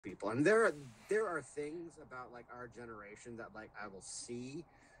people, and there are things about like our generation that like I will see,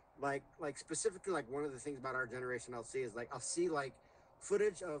 like specifically like one of the things about our generation I'll see is like I'll see like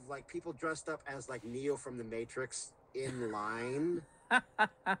footage of like people dressed up as like Neo from the Matrix in line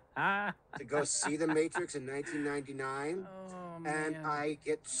to go see the Matrix in 1999, Oh and man. I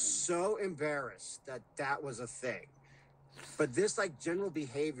get so embarrassed that that was a thing. But this like general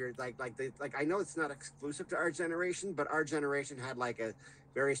behavior, like I know it's not exclusive to our generation, but our generation had like a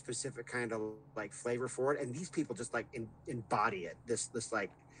very specific kind of like flavor for it, and these people just like embody it. This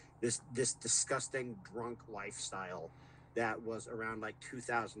disgusting drunk lifestyle that was around like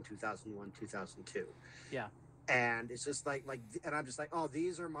 2000, 2001, 2002. Yeah. And it's just and I'm just like, oh,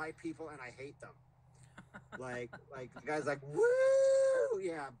 these are my people and I hate them. Like the guy's like, woo,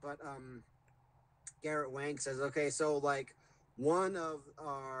 yeah. But Garrett Wang says, okay, so like one of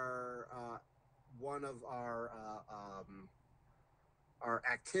our one of our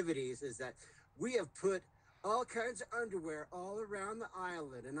activities is that we have put all kinds of underwear all around the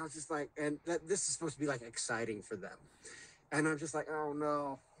island, and I was just like, and that this is supposed to be like exciting for them, and I'm just like, oh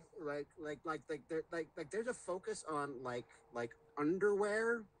no, there's a focus on like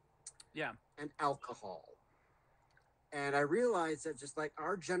underwear Yeah. and alcohol. And I realized that just like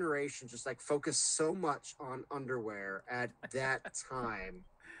our generation just like focused so much on underwear at that time.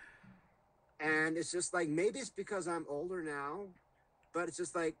 And it's just like maybe it's because I'm older now, but it's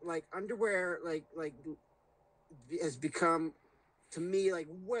just like underwear like has become to me like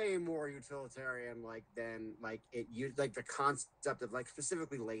way more utilitarian like than like it used like the concept of like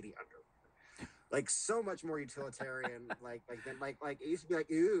specifically lady underwear. Like so much more utilitarian like then like it used to be like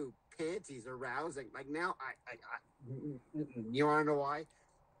ooh panties arousing like now you want to know why,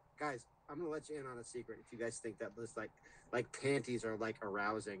 guys? I'm gonna let you in on a secret if you guys think that this like panties are like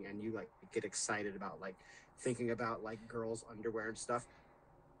arousing and you like get excited about like thinking about like girls underwear and stuff.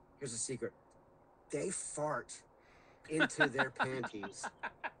 Here's a secret: they fart into their panties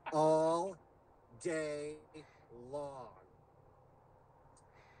all day long.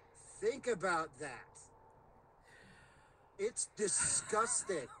 Think about that. It's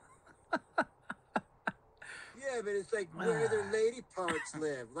disgusting. Yeah, but it's like where their lady parts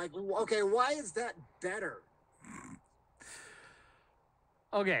live. Like, okay, why is that better?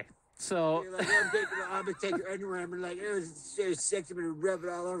 Okay. So You're like, I'm gonna take your underwear. I'm like, it's sexy. I'm gonna rub it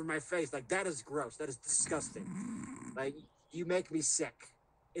all over my face. Like, that is gross. That is disgusting. Like, you make me sick.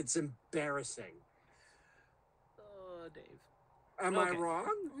 It's embarrassing. oh, Dave. Am I Okay.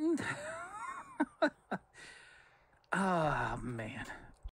 wrong? Ah, man.